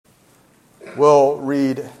We'll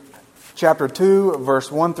read chapter 2,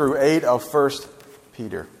 verse 1 through 8 of 1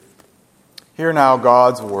 Peter. Hear now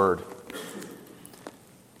God's word.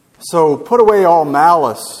 So put away all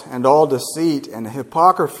malice and all deceit and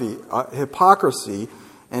hypocrisy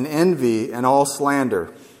and envy and all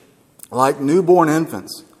slander. Like newborn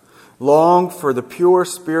infants, long for the pure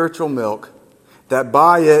spiritual milk, that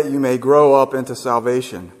by it you may grow up into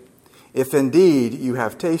salvation, if indeed you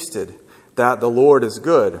have tasted that the Lord is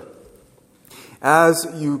good. As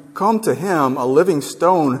you come to him, a living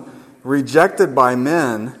stone, rejected by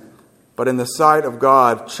men, but in the sight of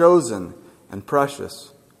God, chosen and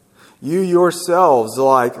precious. You yourselves,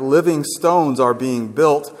 like living stones, are being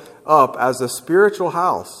built up as a spiritual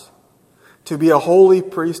house, to be a holy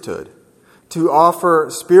priesthood, to offer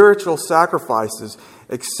spiritual sacrifices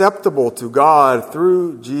acceptable to God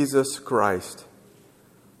through Jesus Christ.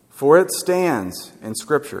 For it stands in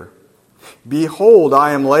Scripture, "Behold,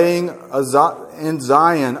 I am laying in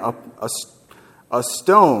Zion a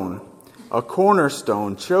stone, a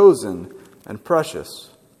cornerstone, chosen and precious.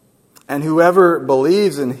 And whoever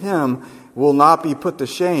believes in him will not be put to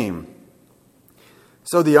shame.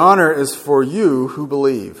 So the honor is for you who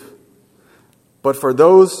believe. But for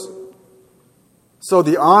those for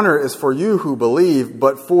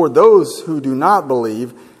those who do not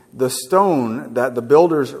believe, the stone that the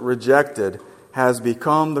builders rejected has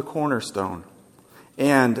become the cornerstone,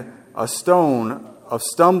 and a stone of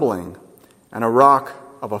stumbling and a rock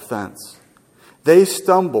of offense. They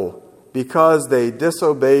stumble because they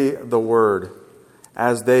disobey the word,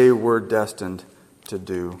 as they were destined to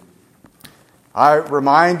do." I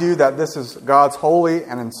remind you that this is God's holy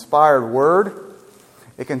and inspired word.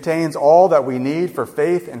 It contains all that we need for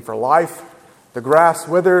faith and for life. The grass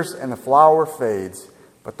withers and the flower fades,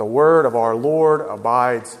 but the word of our Lord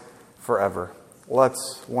abides forever.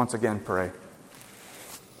 Let's once again pray.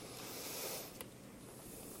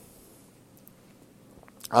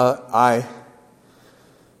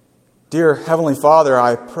 Dear Heavenly Father,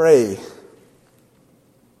 I pray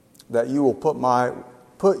that you will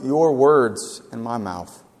put your words in my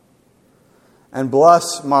mouth and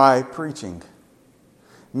bless my preaching.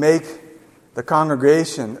 Make the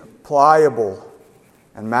congregation pliable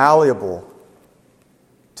and malleable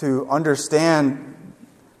to understand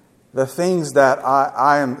the things that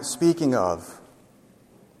I am speaking of,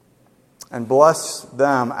 and bless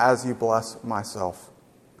them as you bless myself.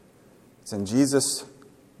 It's in Jesus'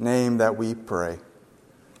 name that we pray.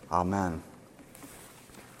 Amen.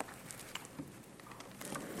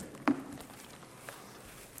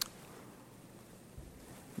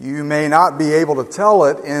 You may not be able to tell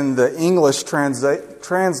it in the English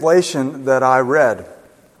translation that I read,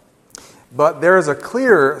 but there is a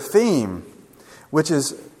clear theme which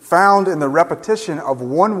is found in the repetition of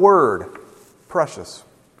one word, precious.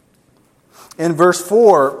 In verse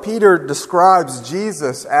 4, Peter describes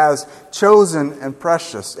Jesus as chosen and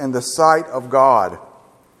precious in the sight of God.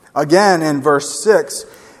 Again, in verse 6,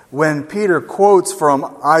 when Peter quotes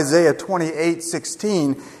from Isaiah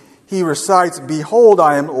 28:16, he recites, "Behold,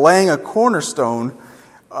 I am laying a cornerstone,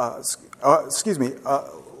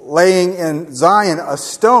 laying in Zion a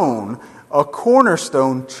stone, a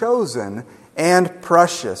cornerstone chosen and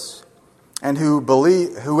precious, and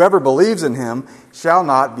whoever believes in him shall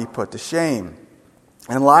not be put to shame."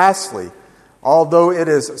 And lastly, although it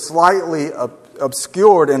is slightly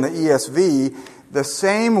obscured in the ESV, the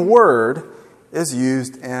same word is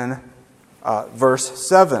used in verse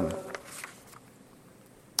 7.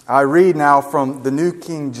 I read now from the New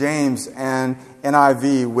King James and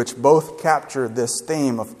NIV, which both capture this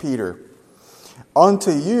theme of Peter.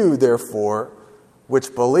 "Unto you, therefore,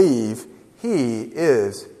 which believe, he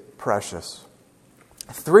is precious."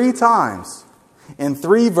 3 times in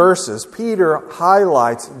 3 verses, Peter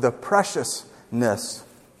highlights the preciousness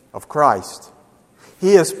of Christ.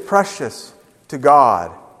 He is precious to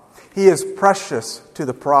God. He is precious to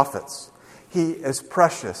the prophets. He is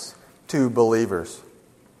precious to believers.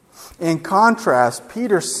 In contrast,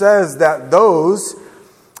 Peter says that those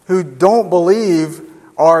who don't believe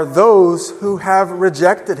are those who have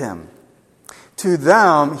rejected him. To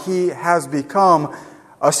them, he has become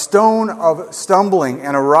a stone of stumbling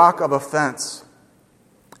and a rock of offense.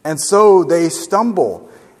 And so they stumble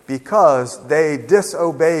because they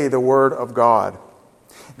disobey the word of God.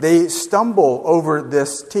 They stumble over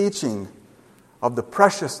this teaching of the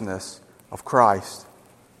preciousness of Christ.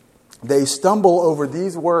 They stumble over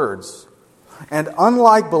these words, and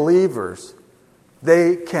unlike believers,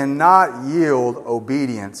 they cannot yield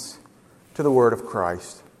obedience to the word of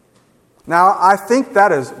Christ. Now, I think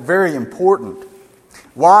that is very important.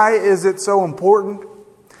 Why is it so important?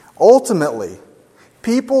 Ultimately,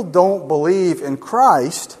 People don't believe in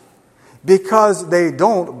Christ because they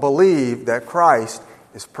don't believe that Christ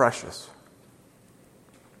is precious.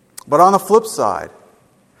 But on the flip side,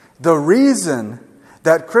 the reason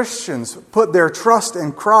that Christians put their trust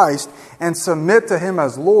in Christ and submit to Him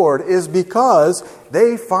as Lord is because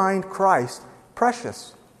they find Christ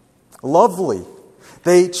precious, lovely.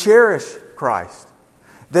 They cherish Christ.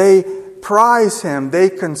 They prize Him. They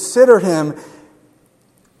consider Him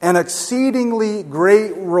an exceedingly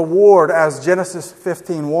great reward, as Genesis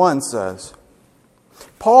 15:1 says.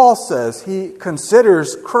 Paul says he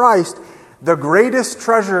considers Christ the greatest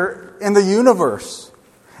treasure in the universe,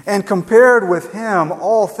 and compared with Him,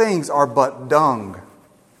 all things are but dung.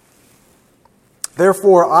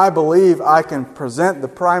 Therefore, I believe I can present the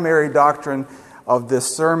primary doctrine of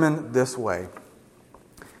this sermon this way.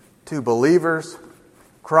 To believers,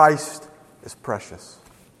 Christ is precious.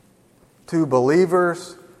 To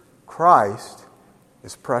believers, Christ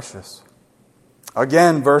is precious.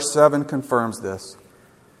 Again, verse 7 confirms this.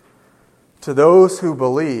 To those who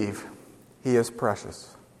believe, He is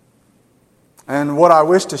precious. And what I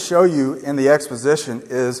wish to show you in the exposition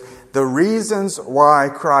is the reasons why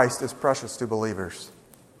Christ is precious to believers.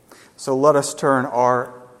 So let us turn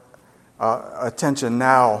our attention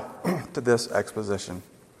now to this exposition.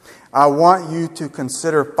 I want you to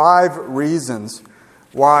consider 5 reasons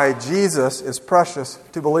why Jesus is precious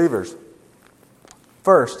to believers.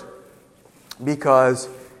 First, because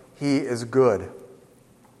He is good.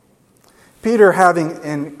 Peter, having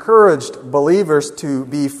encouraged believers to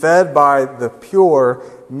be fed by the pure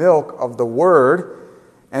milk of the Word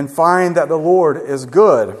and find that the Lord is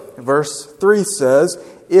good. Verse 3 says,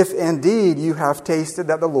 if indeed you have tasted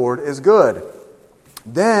that the Lord is good.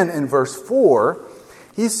 Then in verse 4,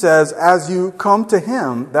 he says, as you come to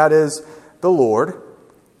Him, that is the Lord.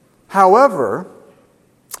 However,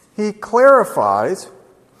 he clarifies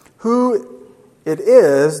who it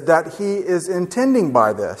is that he is intending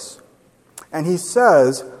by this. And he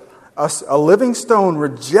says, a living stone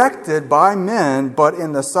rejected by men, but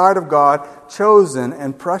in the sight of God, chosen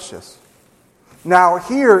and precious. Now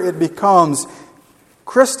here it becomes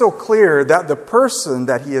crystal clear that the person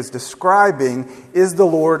that he is describing is the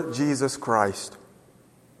Lord Jesus Christ.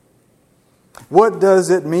 What does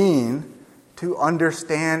it mean to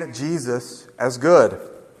understand Jesus as good?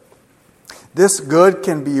 This good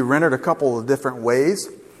can be rendered a couple of different ways.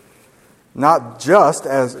 Not just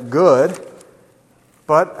as good,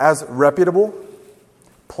 but as reputable,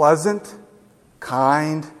 pleasant,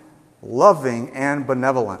 kind, loving, and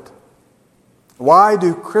benevolent. Why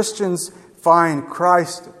do Christians find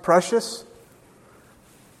Christ precious?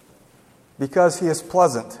 Because He is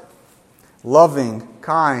pleasant, loving,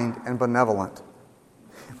 kind, and benevolent.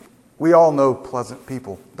 We all know pleasant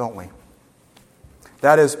people, don't we?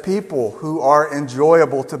 That is, people who are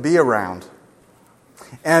enjoyable to be around.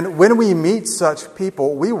 And when we meet such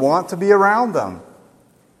people, we want to be around them.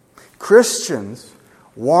 Christians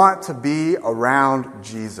want to be around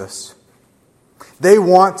Jesus. They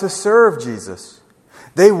want to serve Jesus.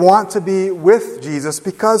 They want to be with Jesus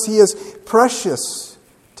because He is precious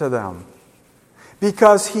to them.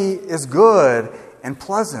 Because He is good and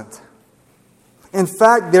pleasant. In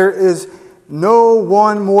fact, there is no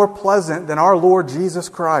one more pleasant than our Lord Jesus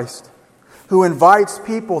Christ, who invites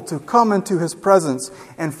people to come into His presence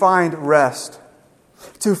and find rest,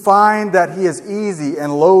 to find that He is easy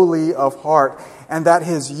and lowly of heart, and that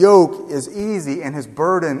His yoke is easy and His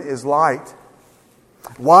burden is light.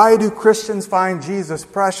 Why do Christians find Jesus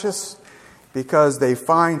precious? Because they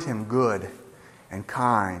find Him good and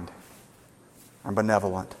kind and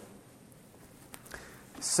benevolent.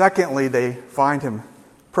 Secondly, they find Him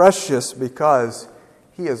precious because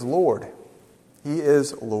He is Lord. He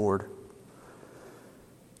is Lord.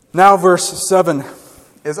 Now, verse 7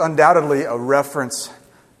 is undoubtedly a reference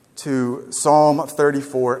to Psalm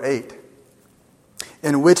 34:8,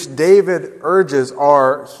 in which David urges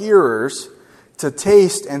our hearers to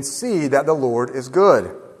taste and see that the Lord is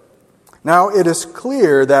good. Now, it is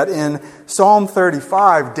clear that in Psalm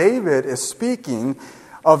 35, David is speaking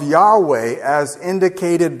of Yahweh as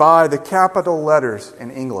indicated by the capital letters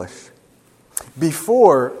in English.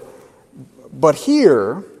 But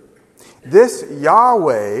here, this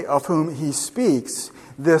Yahweh of whom he speaks,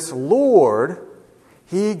 this Lord,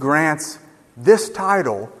 he grants this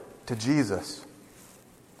title to Jesus.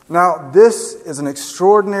 Now, this is an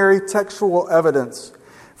extraordinary textual evidence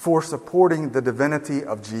for supporting the divinity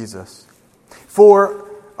of Jesus. For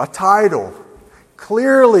a title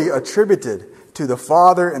clearly attributed to the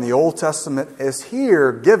Father in the Old Testament is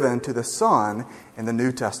here given to the Son in the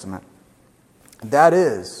New Testament. That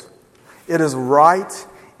is, it is right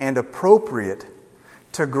and appropriate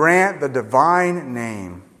to grant the divine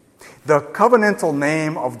name, the covenantal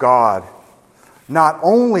name of God, not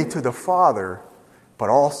only to the Father, but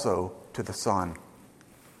also to the Son.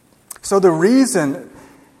 So the reason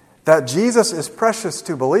that Jesus is precious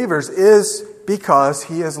to believers is because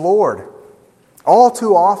He is Lord. All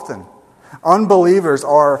too often, unbelievers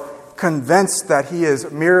are convinced that He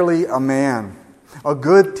is merely a man, a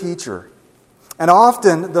good teacher. And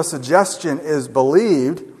often the suggestion is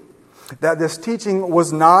believed that this teaching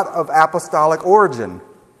was not of apostolic origin,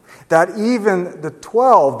 that even the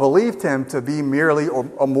 12 believed Him to be merely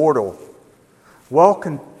a mortal. Well,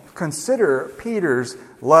 consider Peter's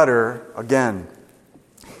letter again.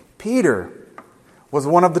 Peter was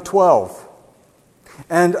one of the 12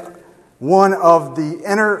 and one of the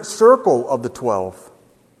inner circle of the 12,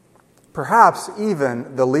 perhaps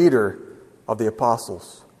even the leader of the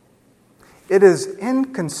apostles. It is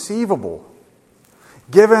inconceivable,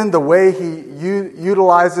 given the way he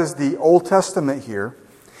utilizes the Old Testament here,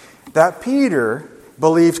 that Peter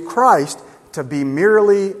believed Christ to be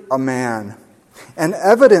merely a man. And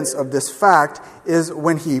evidence of this fact is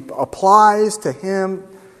when he applies to Him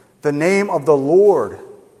the name of the Lord,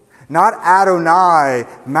 not Adonai,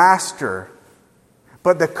 Master,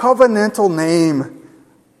 but the covenantal name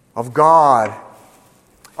of God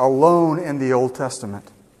alone in the Old Testament.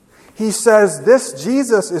 He says this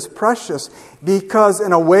Jesus is precious because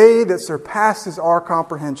in a way that surpasses our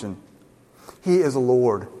comprehension, He is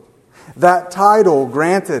Lord. That title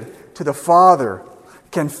granted to the Father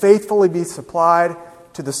can faithfully be supplied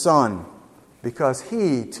to the Son because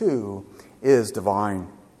He too is divine,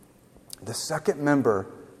 the second member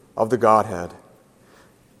of the Godhead.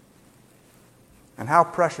 And how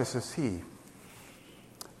precious is He,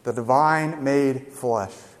 the divine made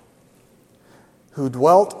flesh, who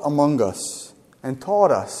dwelt among us and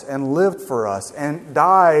taught us and lived for us and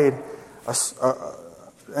died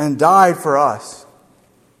for us.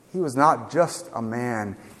 He was not just a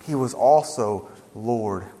man, He was also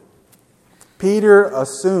Lord. Peter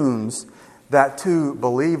assumes that to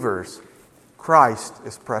believers, Christ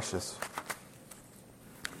is precious.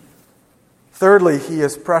 Thirdly, He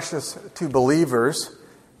is precious to believers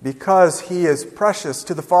because He is precious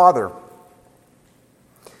to the Father.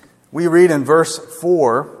 We read in verse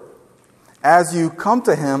 4, "As you come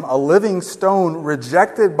to Him, a living stone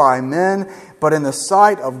rejected by men, but in the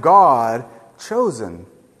sight of God, chosen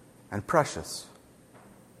and precious.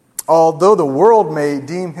 Although the world may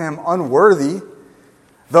deem Him unworthy,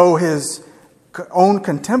 though His own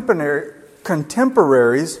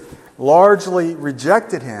contemporaries largely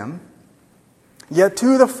rejected Him, yet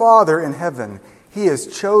to the Father in heaven He is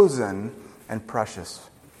chosen and precious."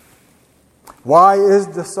 Why is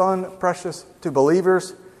the Son precious to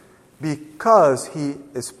believers? Because He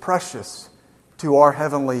is precious to our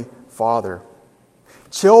Heavenly Father.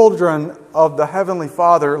 Children of the Heavenly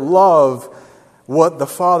Father love what the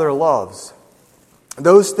Father loves.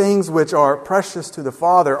 Those things which are precious to the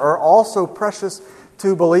Father are also precious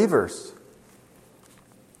to believers.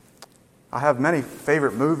 I have many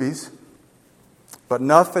favorite movies, but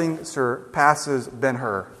nothing surpasses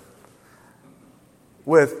Ben-Hur,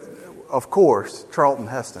 with, of course, Charlton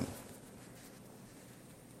Heston.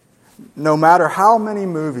 No matter how many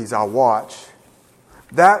movies I watch,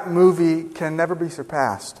 that movie can never be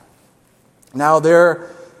surpassed. Now, there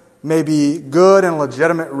may be good and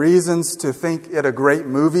legitimate reasons to think it a great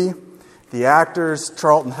movie. The actors,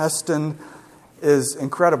 Charlton Heston, is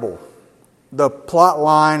incredible. The plot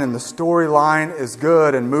line and the storyline is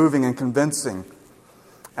good and moving and convincing.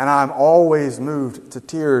 And I'm always moved to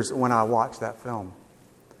tears when I watch that film.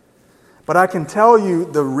 But I can tell you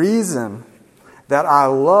the reason that I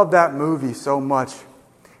love that movie so much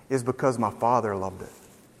is because my Father loved it.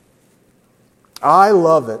 I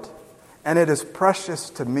love it, and it is precious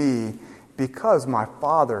to me because my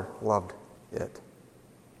Father loved it.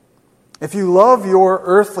 If you love your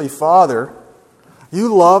earthly father,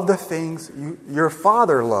 you love the things your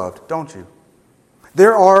father loved, don't you?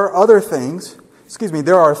 There are things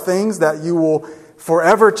that you will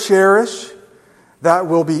forever cherish that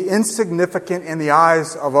will be insignificant in the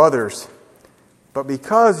eyes of others. But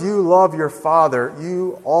because you love your Father,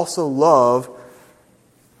 you also love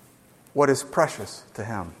what is precious to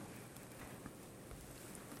Him.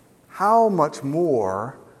 How much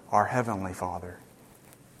more our Heavenly Father?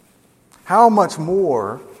 How much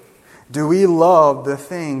more do we love the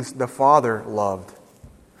things the Father loved?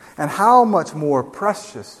 And how much more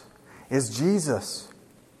precious is Jesus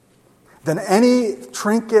than any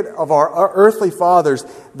trinket of our earthly fathers?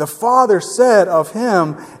 The Father said of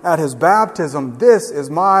Him at His baptism, "This is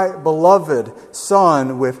my beloved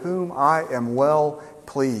Son with whom I am well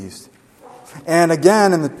pleased." And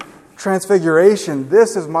again in the Transfiguration,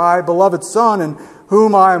 this is my beloved Son in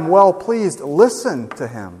whom I am well pleased. Listen to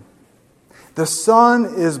him. The Son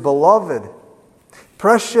is beloved,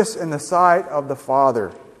 precious in the sight of the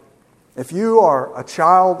Father. If you are a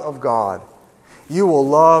child of God, you will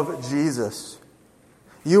love Jesus.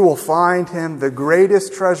 You will find him the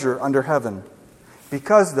greatest treasure under heaven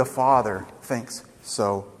because the Father thinks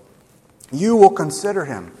so. You will consider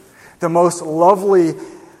him the most lovely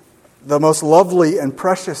and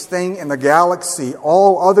precious thing in the galaxy.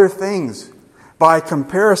 All other things, by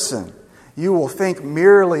comparison, you will think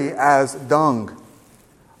merely as dung,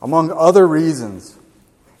 among other reasons,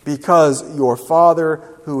 because your Father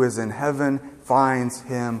who is in heaven finds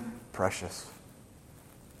him precious.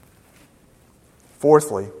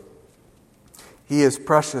 Fourthly, he is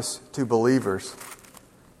precious to believers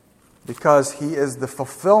because he is the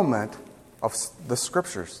fulfillment of the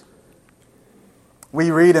Scriptures. We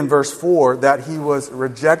read in verse 4 that he was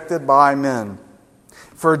rejected by men.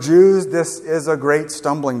 For Jews, this is a great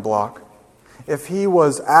stumbling block. If he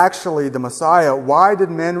was actually the Messiah, why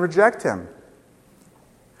did men reject him?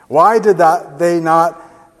 Why did they not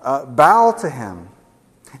bow to him?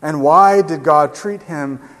 And why did God treat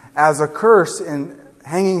him as a curse in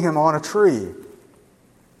hanging him on a tree?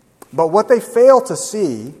 But what they fail to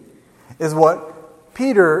see is what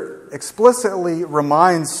Peter explicitly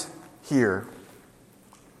reminds here,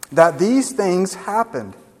 that these things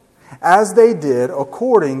happened as they did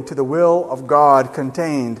according to the will of God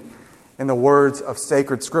contained in the words of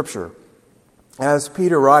sacred Scripture. As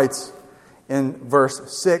Peter writes in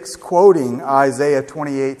verse 6, quoting Isaiah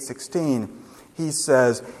 28:16, he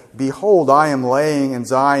says, "Behold, I am laying in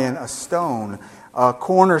Zion a stone, a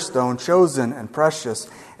cornerstone chosen and precious,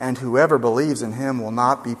 and whoever believes in him will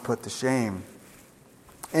not be put to shame."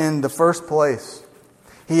 In the first place,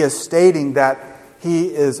 he is stating that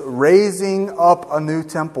he is raising up a new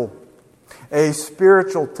temple, a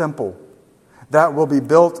spiritual temple that will be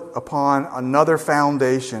built upon another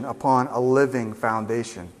foundation, upon a living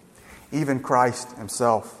foundation, even Christ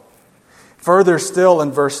himself. Further still,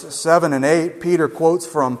 in verse 7 and 8, Peter quotes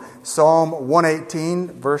from Psalm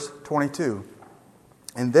 118, verse 22,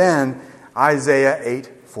 and then Isaiah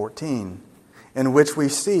 8:14, in which we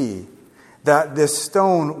see that this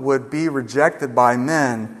stone would be rejected by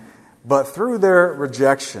men, but through their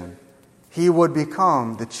rejection, he would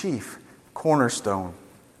become the chief cornerstone.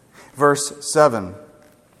 Verse 7,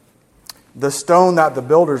 the stone that the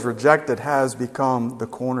builders rejected has become the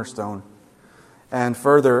cornerstone. And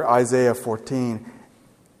further, Isaiah 14,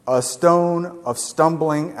 a stone of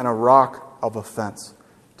stumbling and a rock of offense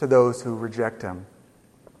to those who reject him.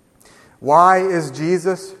 Why is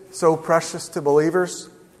Jesus so precious to believers?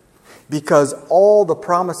 Because all the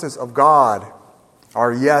promises of God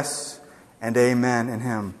are yes and amen in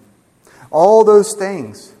him. All those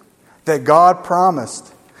things that God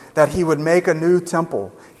promised, that he would make a new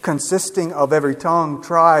temple consisting of every tongue,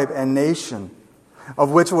 tribe, and nation,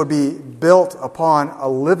 of which would be built upon a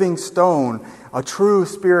living stone, a true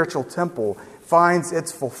spiritual temple, finds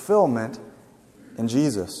its fulfillment in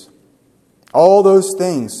Jesus. All those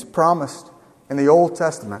things promised in the Old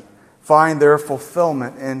Testament find their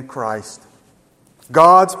fulfillment in Christ.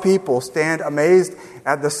 God's people stand amazed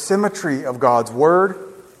at the symmetry of God's Word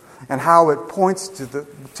and how it points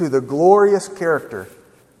to the glorious character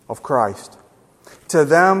of Christ. To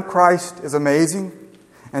them, Christ is amazing,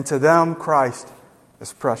 and to them, Christ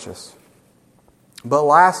is precious. But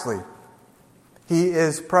lastly, he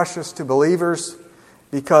is precious to believers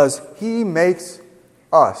because he makes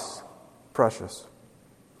us precious.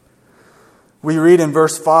 We read in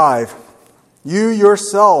verse 5, "You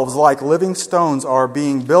yourselves, like living stones, are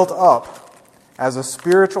being built up as a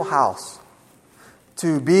spiritual house,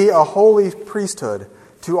 to be a holy priesthood,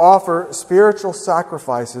 to offer spiritual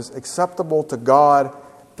sacrifices acceptable to God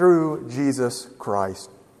through Jesus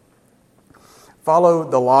Christ." Follow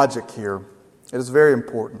the logic here. It is very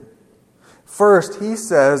important. First, he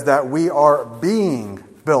says that we are being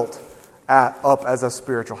built up as a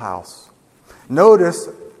spiritual house. Notice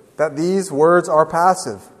that these words are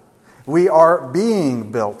passive. We are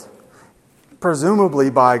being built, presumably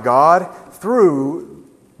by God, through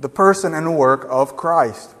the person and work of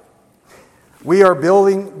Christ. We are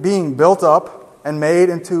being built up and made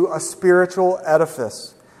into a spiritual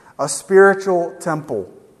edifice, a spiritual temple,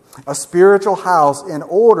 a spiritual house, in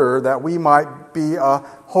order that we might be a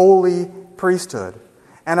holy priesthood.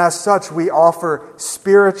 And as such, we offer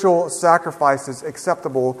spiritual sacrifices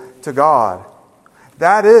acceptable to God.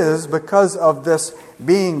 That is, because of this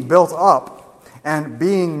being built up and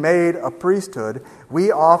being made a priesthood,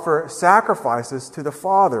 we offer sacrifices to the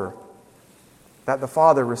Father that the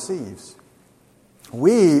Father receives.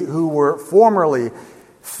 We who were formerly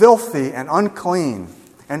filthy and unclean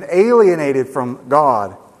and alienated from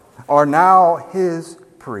God are now His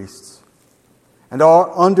priests and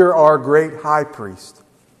are under our great high priest.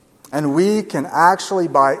 And we can actually,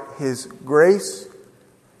 by His grace,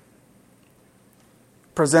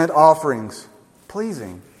 present offerings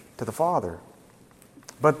pleasing to the Father.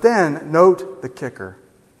 But then, note the kicker.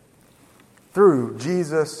 Through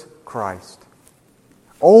Jesus Christ.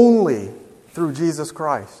 Only through Jesus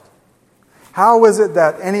Christ. How is it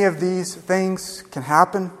that any of these things can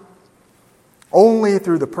happen? Only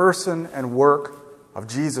through the person and work of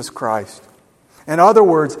Jesus Christ. In other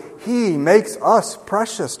words, He makes us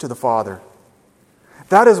precious to the Father.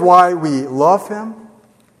 That is why we love Him.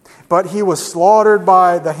 But He was slaughtered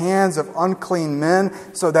by the hands of unclean men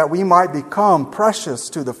so that we might become precious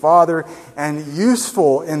to the Father and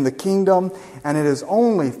useful in the kingdom. And it is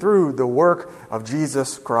only through the work of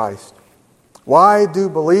Jesus Christ. Why do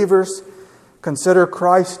believers consider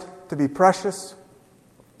Christ to be precious?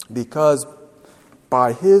 Because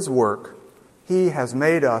by His work, He has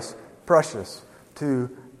made us precious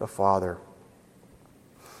to the Father.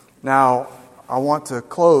 Now, I want to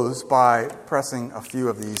close by pressing a few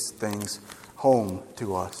of these things home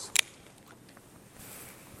to us.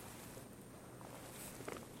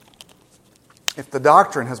 If the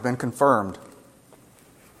doctrine has been confirmed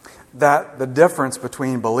that the difference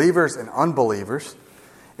between believers and unbelievers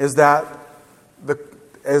is that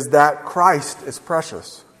Christ is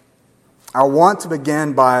precious, I want to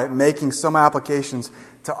begin by making some applications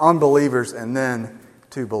to unbelievers and then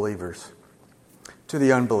to believers. To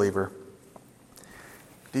the unbeliever.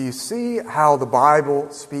 Do you see how the Bible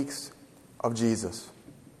speaks of Jesus?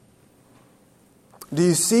 Do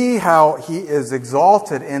you see how He is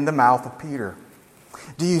exalted in the mouth of Peter?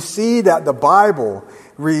 Do you see that the Bible,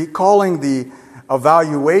 recalling the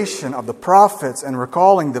evaluation of the prophets and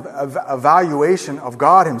recalling the evaluation of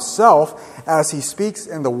God Himself as He speaks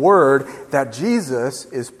in the Word, that Jesus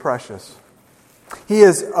is precious? He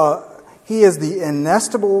is the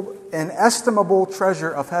inestimable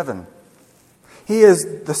treasure of heaven. He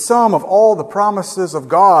is the sum of all the promises of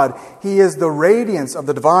God. He is the radiance of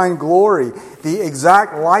the divine glory, the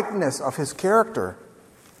exact likeness of His character.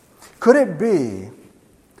 Could it be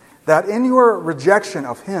that in your rejection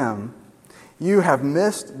of Him, you have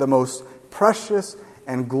missed the most precious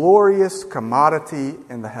and glorious commodity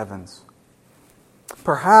in the heavens?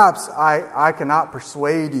 Perhaps I cannot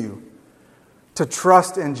persuade you to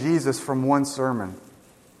trust in Jesus from one sermon,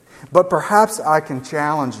 but perhaps I can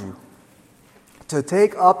challenge you to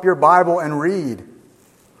take up your Bible and read.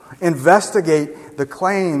 Investigate the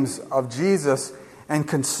claims of Jesus and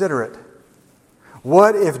consider it.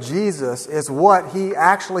 What if Jesus is what He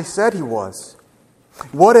actually said He was?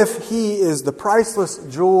 What if He is the priceless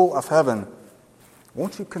jewel of heaven?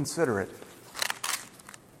 Won't you consider it?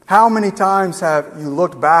 How many times have you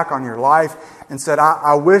looked back on your life and said,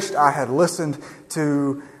 I wished I had listened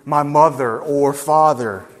to my mother or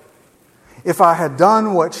father? If I had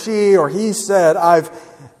done what she or he said,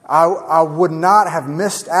 I would not have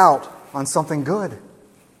missed out on something good.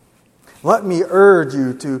 Let me urge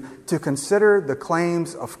you to consider the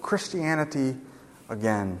claims of Christianity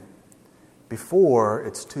again before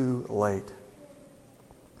it's too late.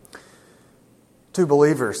 To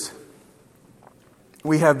believers,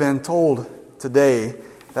 we have been told today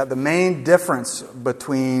that the main difference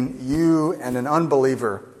between you and an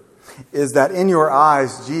unbeliever is that in your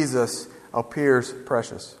eyes, Jesus appears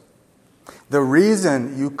precious. The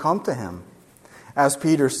reason you come to Him, as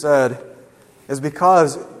Peter said, is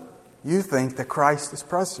because you think that Christ is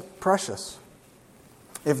precious.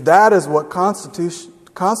 If that is what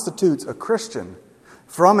constitutes a Christian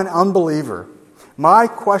from an unbeliever, my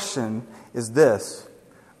question is this: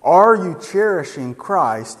 are you cherishing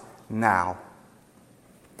Christ now?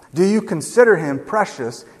 Do you consider Him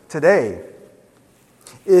precious today?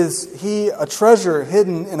 Is He a treasure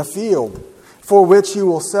hidden in a field for which you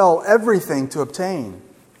will sell everything to obtain?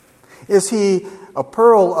 Is He a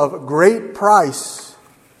pearl of great price?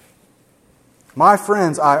 My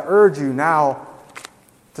friends, I urge you now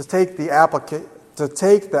to take the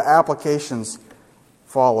applications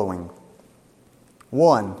following.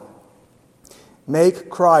 1. Make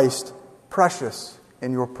Christ precious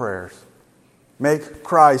in your prayers. Make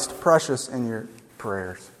Christ precious in your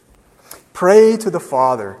prayers. Pray to the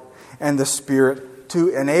Father and the Spirit to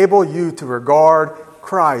enable you to regard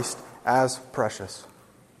Christ as precious.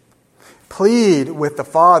 Plead with the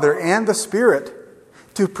Father and the Spirit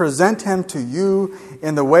to present Him to you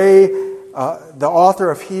in the way the author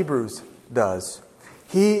of Hebrews does.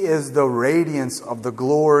 He is the radiance of the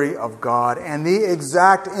glory of God and the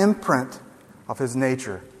exact imprint of his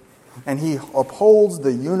nature, and he upholds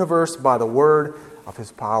the universe by the word of his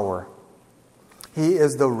power. He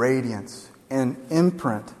is the radiance and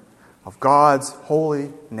imprint of God's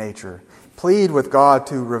holy nature. Plead with God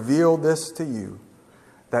to reveal this to you,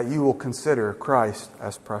 that you will consider Christ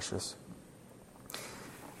as precious.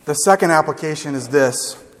 The second application is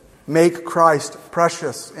this: make Christ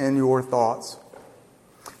precious in your thoughts.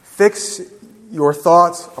 Fix your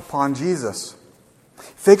thoughts upon Jesus.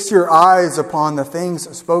 Fix your eyes upon the things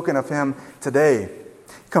spoken of him today.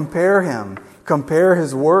 Compare him, compare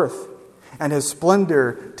his worth and his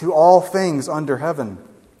splendor to all things under heaven.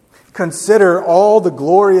 Consider all the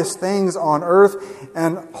glorious things on earth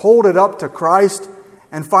and hold it up to Christ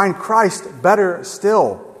and find Christ better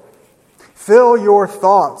still. Fill your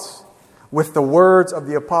thoughts with the words of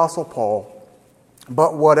the Apostle Paul.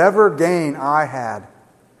 But whatever gain I had,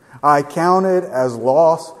 I counted as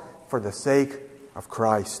loss for the sake of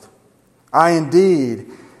Christ.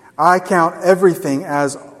 I count everything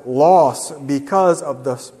as loss because of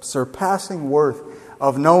the surpassing worth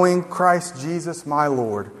of knowing Christ Jesus my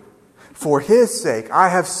Lord. For his sake I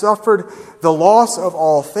have suffered the loss of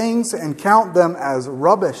all things and count them as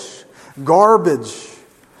rubbish, garbage,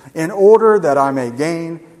 in order that I may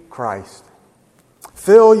gain Christ.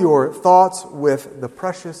 Fill your thoughts with the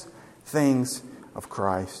precious things of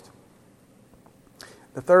Christ.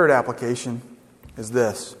 The third application is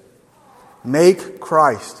this: make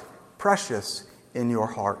Christ precious in your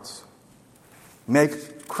hearts.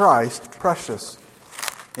 Make Christ precious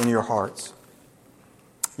in your hearts.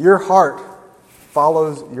 Your heart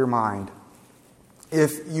follows your mind.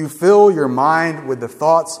 If you fill your mind with the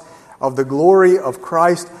thoughts of the glory of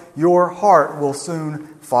Christ, your heart will soon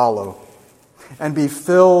follow and be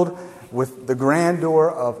filled with the grandeur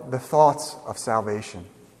of the thoughts of salvation.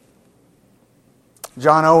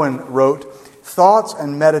 John Owen wrote, "Thoughts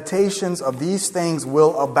and meditations of these things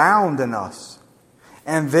will abound in us,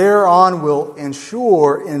 and thereon will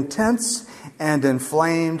ensure intense and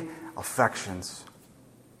inflamed affections."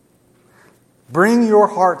 Bring your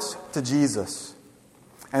hearts to Jesus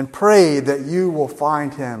and pray that you will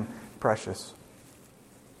find him precious.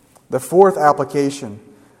 The fourth application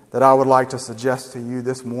that I would like to suggest to you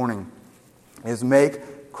this morning is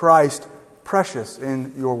make Christ precious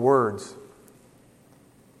in your words.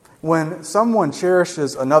 When someone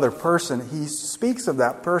cherishes another person, he speaks of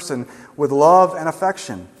that person with love and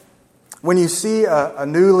affection. When you see a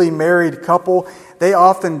newly married couple, they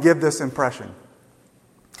often give this impression.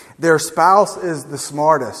 Their spouse is the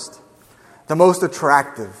smartest, the most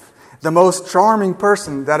attractive, the most charming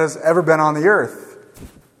person that has ever been on the earth.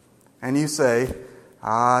 And you say,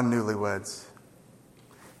 newlyweds.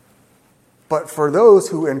 But for those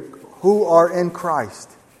who are in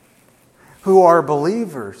Christ, who are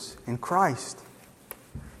believers in Christ,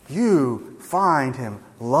 you find him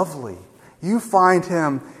lovely. You find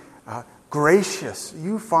him gracious.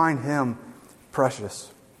 You find him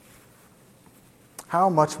precious. How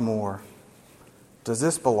much more does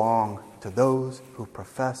this belong to those who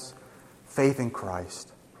profess faith in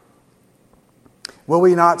Christ? Will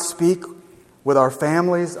we not speak with our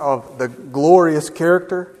families of the glorious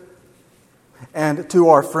character? And to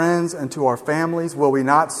our friends and to our families, will we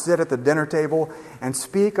not sit at the dinner table and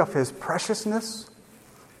speak of his preciousness?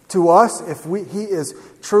 To us, if he is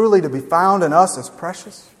truly to be found in us as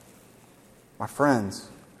precious? My friends,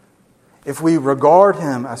 if we regard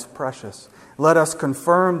him as precious, let us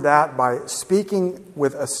confirm that by speaking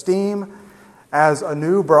with esteem as a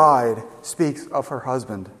new bride speaks of her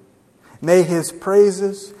husband. May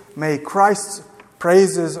Christ's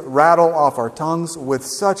praises rattle off our tongues with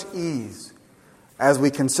such ease as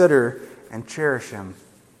we consider and cherish him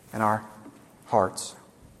in our hearts.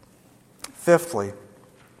 Fifthly,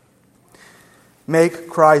 make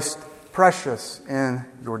Christ precious in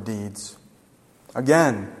your deeds.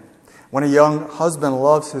 Again, when a young husband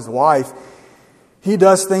loves his wife, he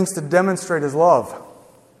does things to demonstrate his love.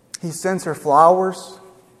 He sends her flowers.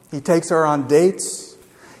 He takes her on dates.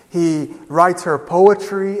 He writes her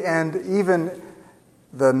poetry, and even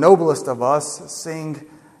the noblest of us sing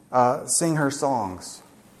her songs.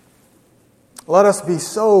 Let us be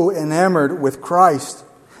so enamored with Christ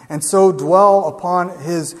and so dwell upon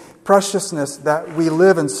his preciousness that we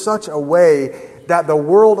live in such a way that the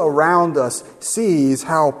world around us sees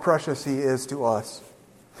how precious he is to us.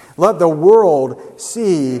 Let the world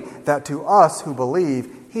see that to us who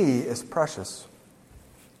believe, he is precious.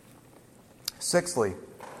 Sixthly,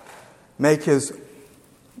 make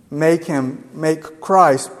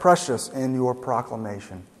Christ precious in your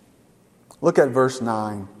proclamation. Look at verse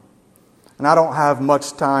 9. And I don't have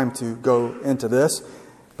much time to go into this,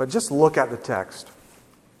 but just look at the text.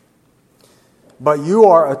 But you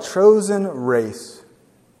are a chosen race,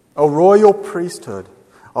 a royal priesthood,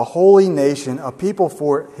 a holy nation, a people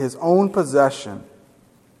for his own possession,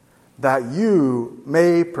 that you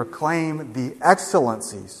may proclaim the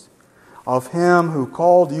excellencies of him who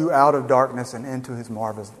called you out of darkness and into his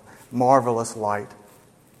marvelous light.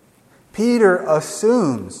 Peter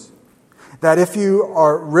assumes that if you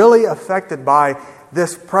are really affected by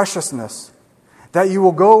this preciousness, that you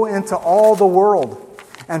will go into all the world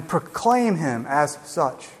and proclaim him as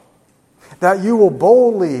such. That you will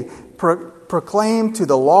boldly proclaim to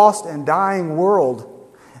the lost and dying world,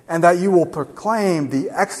 and that you will proclaim the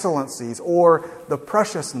excellencies or the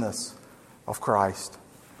preciousness of Christ.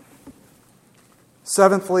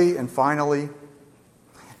 Seventhly and finally,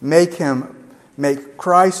 make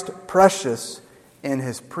Christ precious in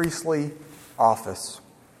his priestly office.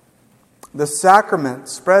 The sacrament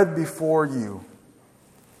spread before you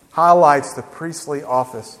highlights the priestly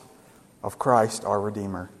office of Christ our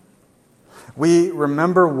Redeemer. We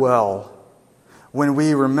remember well when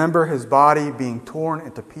we remember his body being torn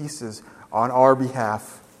into pieces on our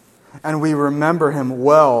behalf. And we remember him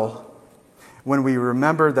well when we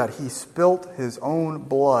remember that he spilt his own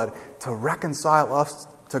blood to reconcile us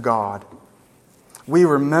to God. We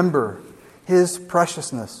remember his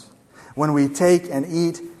preciousness when we take and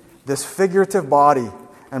eat this figurative body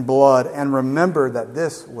and blood and remember that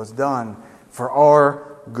this was done for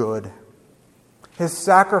our good. His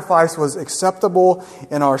sacrifice was acceptable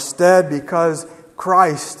in our stead because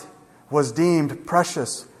Christ was deemed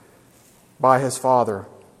precious by his Father,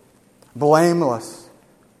 blameless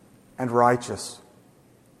and righteous.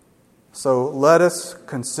 So let us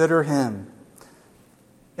consider him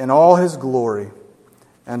in all his glory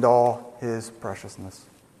and all his preciousness.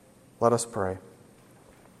 Let us pray.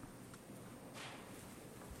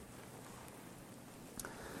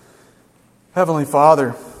 Heavenly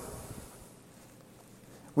Father,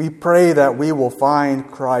 we pray that we will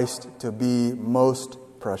find Christ to be most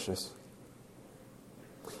precious.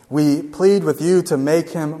 We plead with you to make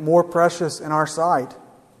him more precious in our sight.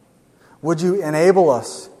 Would you enable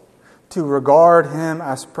us to regard him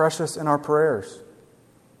as precious in our prayers,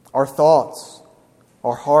 our thoughts,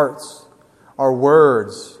 our hearts, our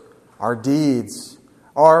words, our deeds,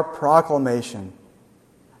 our proclamation,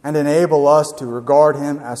 and enable us to regard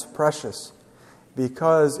him as precious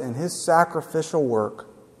because in his sacrificial work,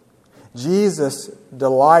 Jesus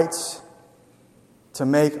delights to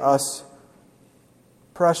make us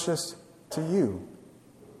precious to you.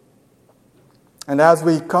 And as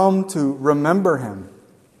we come to remember him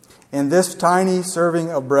in this tiny serving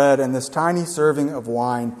of bread and this tiny serving of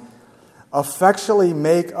wine, effectually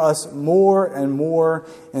make us more and more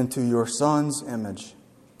into your Son's image.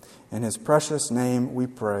 In his precious name we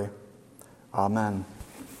pray. Amen.